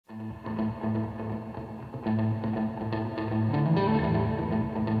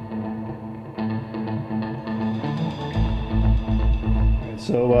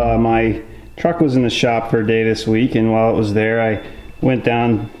So my truck was in the shop for a day this week, and while it was there I went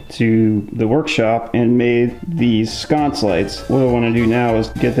down to the workshop and made these sconce lights. What I want to do now is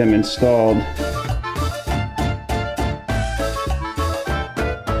get them installed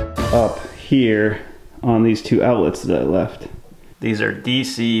up here on these two outlets that I left. These are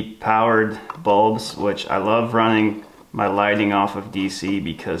DC powered bulbs, which I love running my lighting off of DC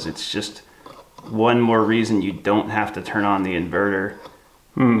because it's just one more reason you don't have to turn on the inverter.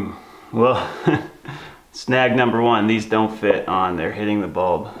 Well, snag number one, these don't fit on, they're hitting the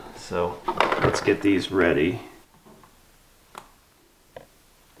bulb. So let's get these ready.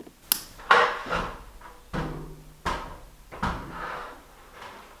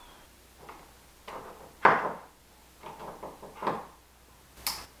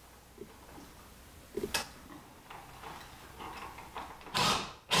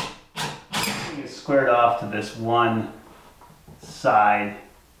 It's squared off to this one side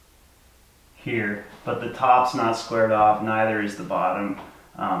here, but the top's not squared off, neither is the bottom.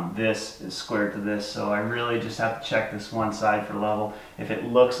 This is squared to this, so I really just have to check this one side for level. If it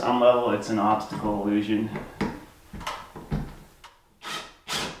looks unlevel, it's an optical illusion.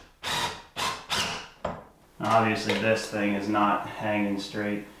 Obviously this thing is not hanging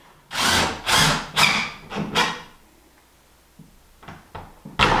straight.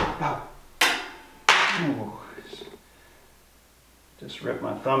 Ooh. Just ripped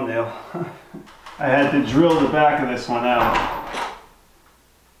my thumbnail. I had to drill the back of this one out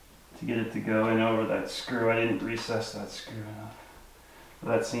to get it to go in over that screw. I didn't recess that screw enough.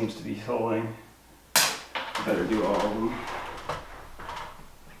 But that seems to be holding. Better do all of them.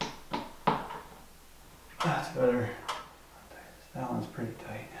 That's better. That one's pretty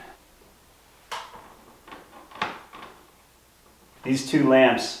tight. These two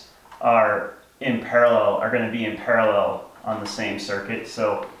lamps are going to be in parallel on the same circuit,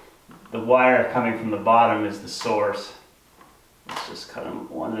 so the wire coming from the bottom is the source. Let's just cut them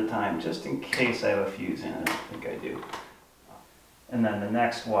one at a time just in case I have a fuse in it. I think I do. And then the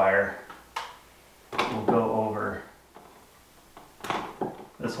next wire will go over.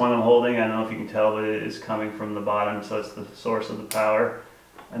 This one I'm holding, I don't know if you can tell, but it is coming from the bottom, so it's the source of the power.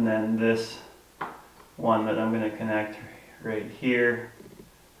 And then this one that I'm going to connect right here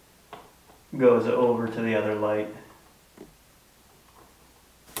goes over to the other light.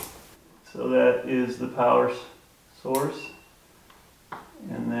 So that is the power source,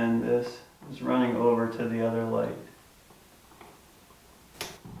 and then this is running over to the other light.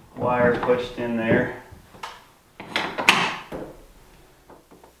 Wire pushed in there.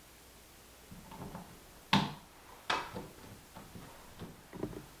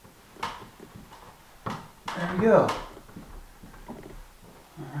 There we go.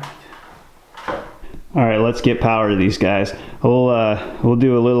 All right, let's get power to these guys. We'll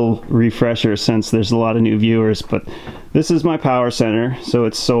do a little refresher since there's a lot of new viewers, but this is my power center, so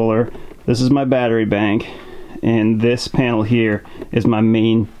it's solar. This is my battery bank, and this panel here is my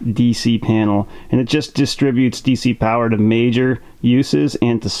main DC panel, and it just distributes DC power to major uses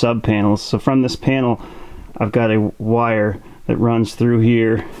and to sub panels. So from this panel, I've got a wire that runs through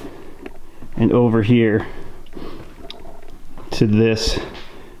here and over here to this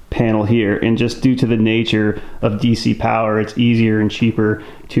panel here, and just due to the nature of DC power, it's easier and cheaper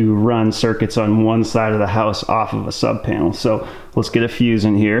to run circuits on one side of the house off of a sub panel. So let's get a fuse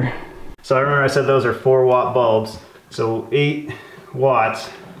in here. So I remember I said those are 4-watt bulbs, so 8 watts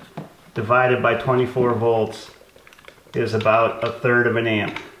divided by 24 volts is about 1/3 of an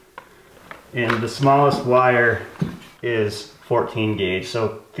amp, and the smallest wire is 14 gauge,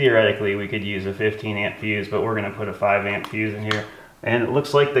 so theoretically we could use a 15 amp fuse, but we're going to put a 5 amp fuse in here. And it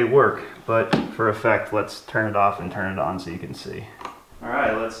looks like they work, but for effect, let's turn it off and turn it on so you can see. All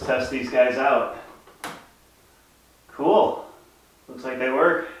right, let's test these guys out. Cool, looks like they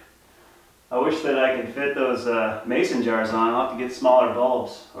work. I wish that I could fit those mason jars on. I'll have to get smaller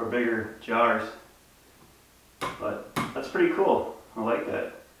bulbs or bigger jars. But that's pretty cool, I like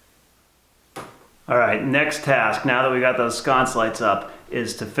that. All right, next task, now that we got those sconce lights up,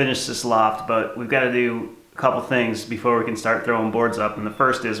 is to finish this loft, but we've got to do a couple things before we can start throwing boards up, and the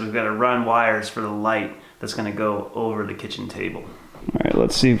first is we've got to run wires for the light that's going to go over the kitchen table. All right,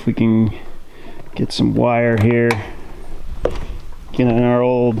 let's see if we can get some wire here. Get in our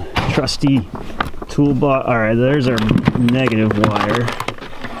old trusty toolbox. All right, there's our negative wire.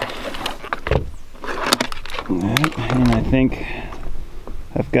 And I think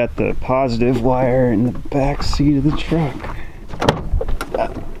I've got the positive wire in the back seat of the truck.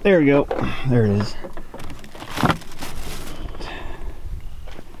 There we go. There it is.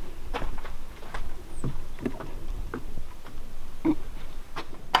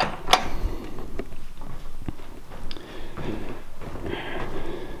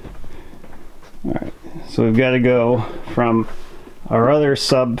 So we've got to go from our other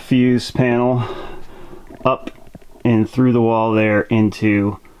sub-fuse panel up and through the wall there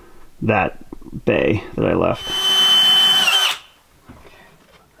into that bay that I left. Okay,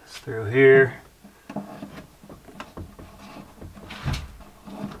 put this through here.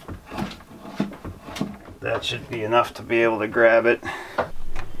 That should be enough to be able to grab it.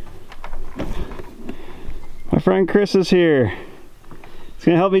 My friend Chris is here. He's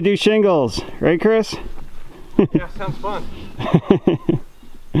gonna help me do shingles, right, Chris? Yeah, sounds fun.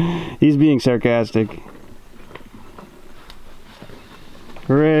 He's being sarcastic.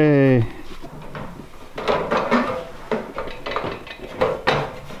 Hooray!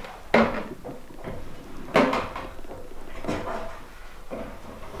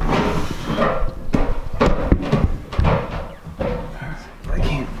 I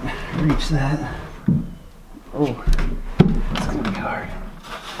can't reach that. Oh, it's gonna be hard.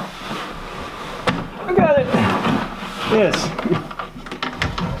 I got it! Yes.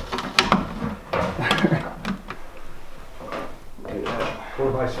 Or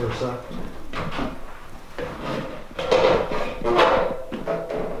vice versa.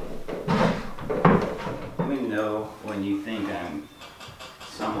 Let me know when you think I'm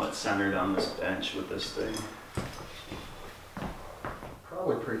somewhat centered on this bench with this thing.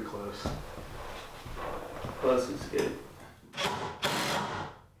 Probably pretty close. Close is good.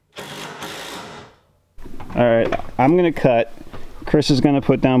 Alright, I'm gonna cut. Chris is gonna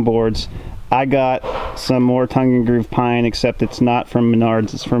put down boards. I got some more tongue and groove pine, except it's not from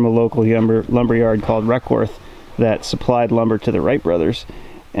Menards, it's from a local lumber yard called Reckworth that supplied lumber to the Wright brothers.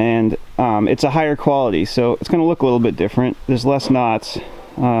 And it's a higher quality, so it's gonna look a little bit different. There's less knots,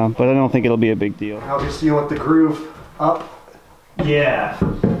 but I don't think it'll be a big deal. Obviously you want the groove up. Yeah.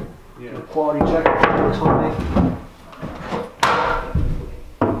 The quality check looks fine.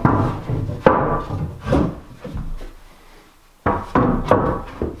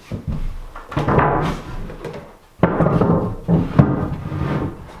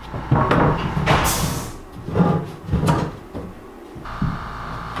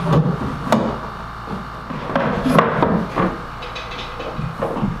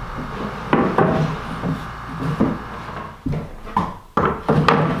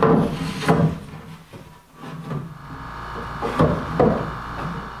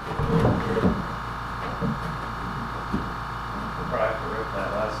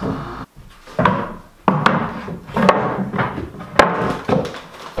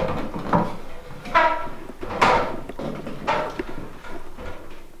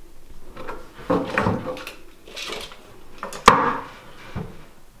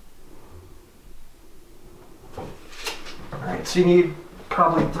 So you need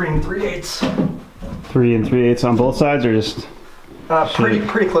probably 3 3/8. 3 3/8 on both sides, or just? Pretty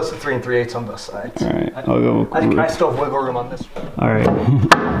close to 3 3/8 on both sides. All right, I'll go. I still have wiggle room on this one. All right.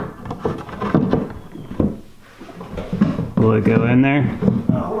 Will it go in there?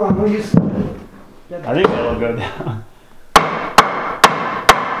 Hold on, we'll use. I think it'll go down.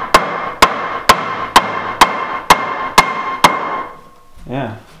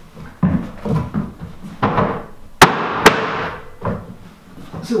 Yeah.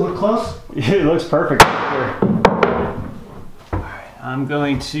 Does it look close? It looks perfect. Alright, I'm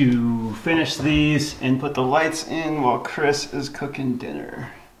going to finish these and put the lights in while Chris is cooking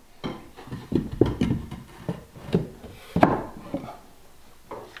dinner.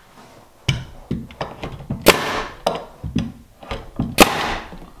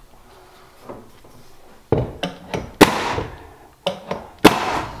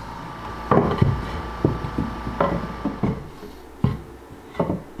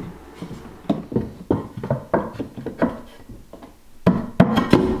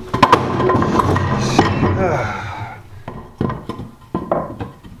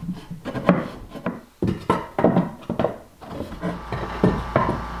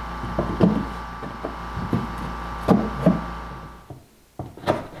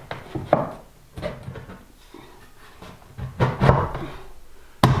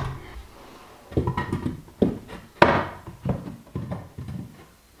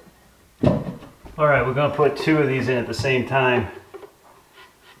 All right, we're gonna put 2 of these in at the same time.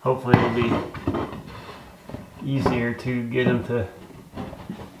 Hopefully it'll be easier to get them to,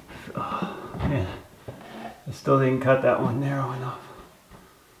 oh, man. I still didn't cut that one narrow enough.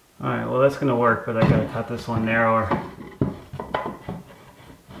 All right, well that's gonna work, but I gotta cut this one narrower.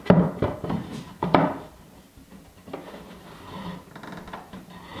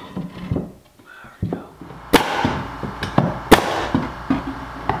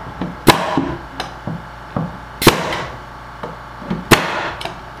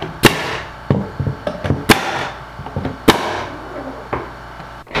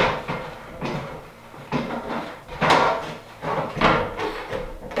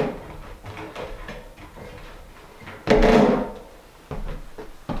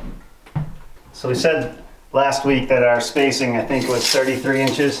 So we said last week that our spacing, I think, was 33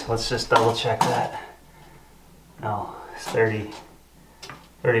 inches. Let's just double check that. No, it's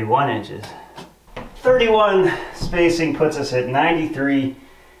 31 inches. 31 spacing puts us at 93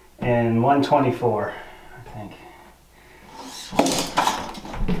 and 124, I think.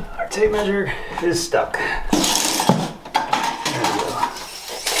 Our tape measure is stuck. There we go.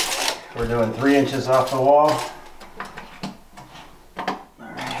 We're doing 3 inches off the wall.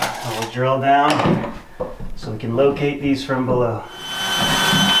 Alright, we'll drill down so we can locate these from below.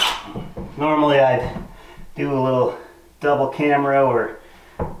 Normally I'd do a little double camera or,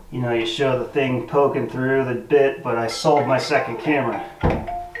 you know, you show the thing poking through the bit, but I sold my second camera.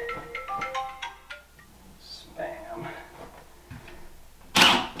 Spam.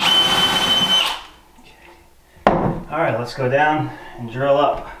 Okay. Alright, let's go down and drill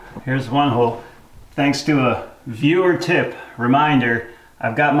up. Here's one hole. Thanks to a viewer tip reminder,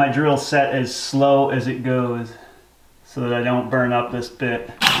 I've got my drill set as slow as it goes so that I don't burn up this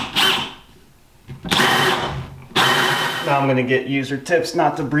bit. Now I'm going to get user tips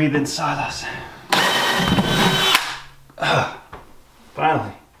not to breathe in sawdust.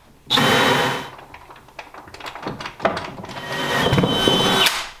 Finally.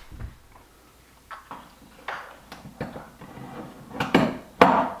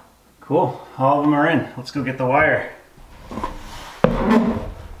 Cool, all of them are in. Let's go get the wire.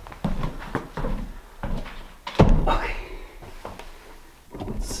 Okay.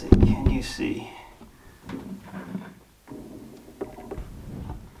 Let's see, can you see?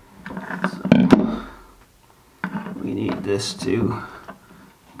 So, we need this to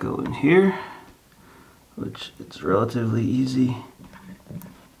go in here, which it's relatively easy.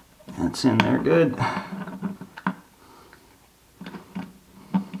 That's in there good.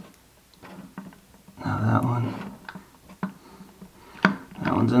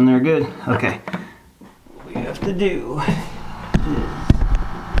 That one's in there good. Okay. What we have to do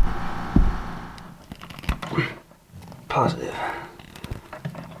is positive.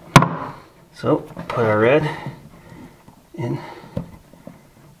 So put our red in,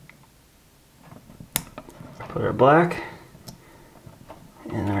 put our black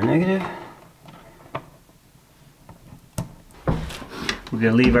in our negative. We're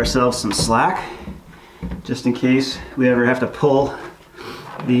gonna leave ourselves some slack, just in case we ever have to pull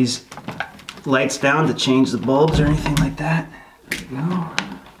these lights down to change the bulbs or anything like that. There we go.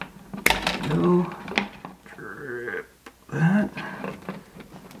 There we go. Strip that.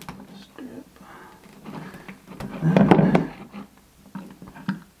 Strip that.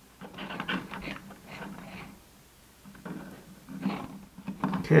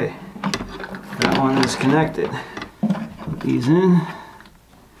 Okay, that one is connected. Put these in.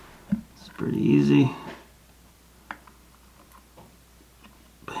 It's pretty easy.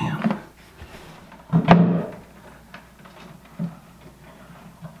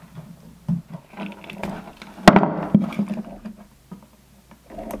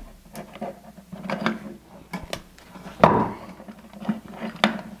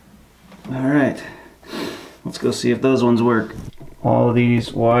 Alright, let's go see if those ones work. All of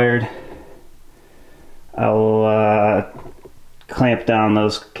these wired. I'll clamp down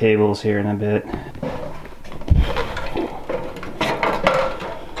those cables here in a bit.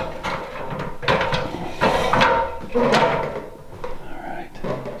 Alright,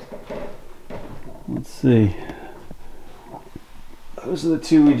 let's see. Those are the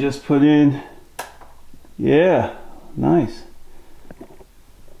two we just put in. Yeah, nice.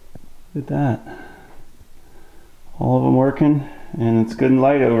 Look at that. All of them working, and it's good and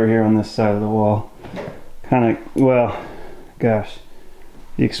light over here on this side of the wall. Kind of, well, gosh,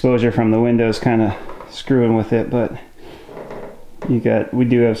 the exposure from the window is kind of screwing with it, but we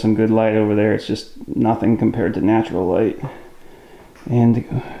do have some good light over there. It's just nothing compared to natural light.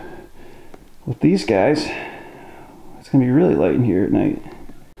 And with these guys, it's gonna be really light in here at night.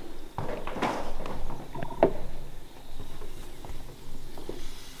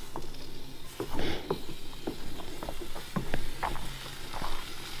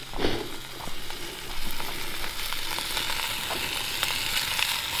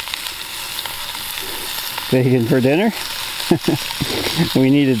 Bacon for dinner? We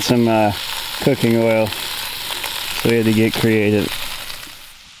needed some cooking oil, so we had to get creative.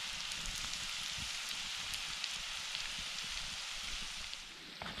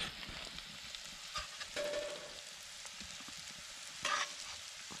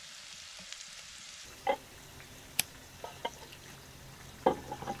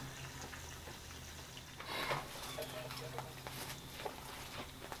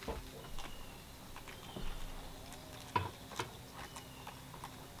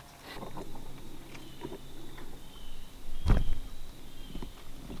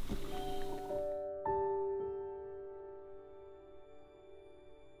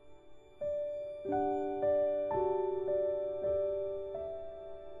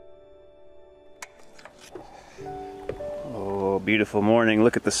 beautiful morning.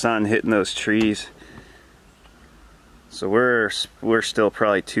 Look at the sun hitting those trees. So we're still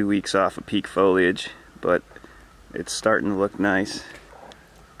probably 2 weeks off of peak foliage, but it's starting to look nice.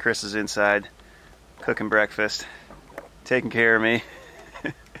 Chris is inside cooking breakfast, taking care of me.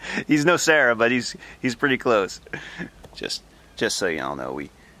 He's no Sarah, but he's pretty close. Just so y'all know,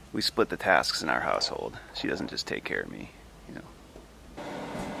 we split the tasks in our household. She doesn't just take care of me, you know.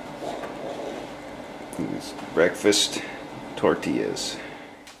 It's breakfast tortillas.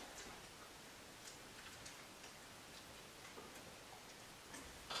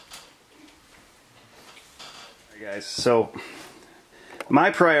 Alright guys, so my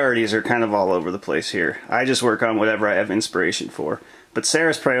priorities are kind of all over the place here. I just work on whatever I have inspiration for. But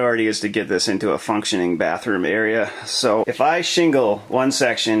Sarah's priority is to get this into a functioning bathroom area. So if I shingle one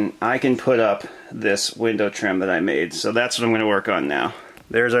section, I can put up this window trim that I made. So that's what I'm going to work on now.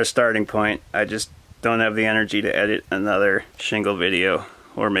 There's our starting point. I just don't have the energy to edit another shingle video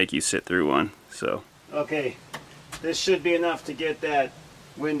or make you sit through one. So okay, this should be enough to get that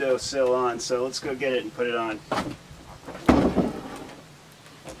window sill on. So let's go get it and put it on.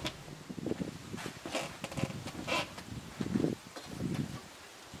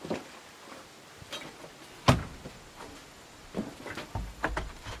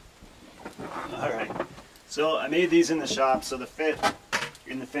 Alright, so I made these in the shop, so the fit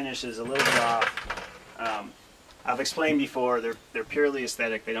in the finish is a little bit off. I've explained before, they're purely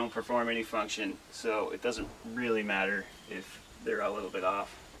aesthetic, they don't perform any function, so it doesn't really matter if they're a little bit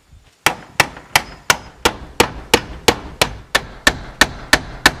off.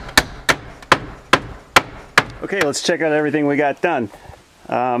 Okay, let's check out everything we got done.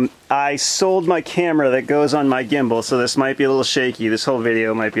 I sold my camera that goes on my gimbal, so this might be a little shaky. This whole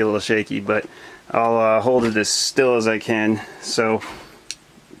video might be a little shaky, but I'll hold it as still as I can. So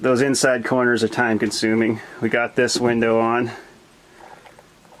those inside corners are time consuming. We got this window on,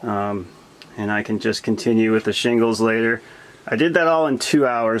 and I can just continue with the shingles later. I did that all in 2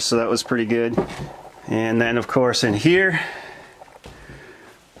 hours, so that was pretty good. And then of course in here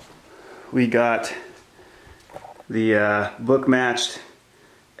we got the book matched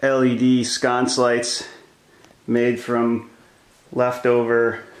LED sconce lights made from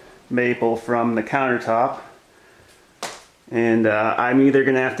leftover maple from the countertop. And I'm either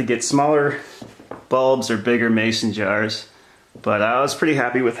gonna have to get smaller bulbs or bigger mason jars, but I was pretty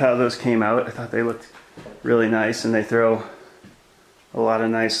happy with how those came out. I thought they looked really nice and they throw a lot of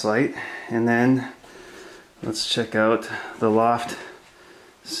nice light. And then let's check out the loft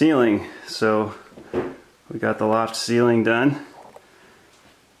ceiling. So we got the loft ceiling done.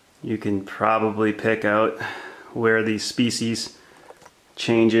 You can probably pick out where the species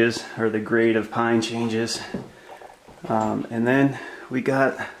changes or the grade of pine changes. And then we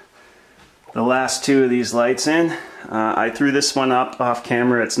got the last two of these lights in. I threw this one up off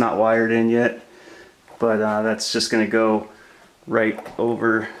camera. It's not wired in yet, but that's just going to go right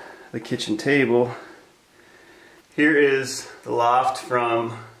over the kitchen table. Here is the loft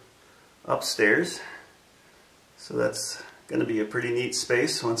from upstairs. So that's going to be a pretty neat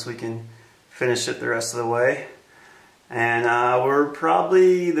space once we can finish it the rest of the way. And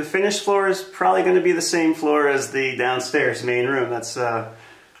the finished floor is probably going to be the same floor as the downstairs main room. That's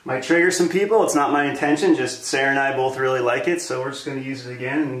might trigger some people. It's not my intention, just Sarah and I both really like it, so we're just going to use it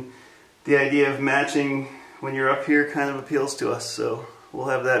again. And the idea of matching when you're up here kind of appeals to us, so we'll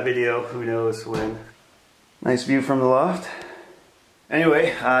have that video, who knows when. Nice view from the loft.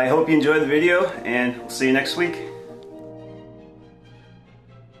 Anyway, I hope you enjoyed the video, and we'll see you next week.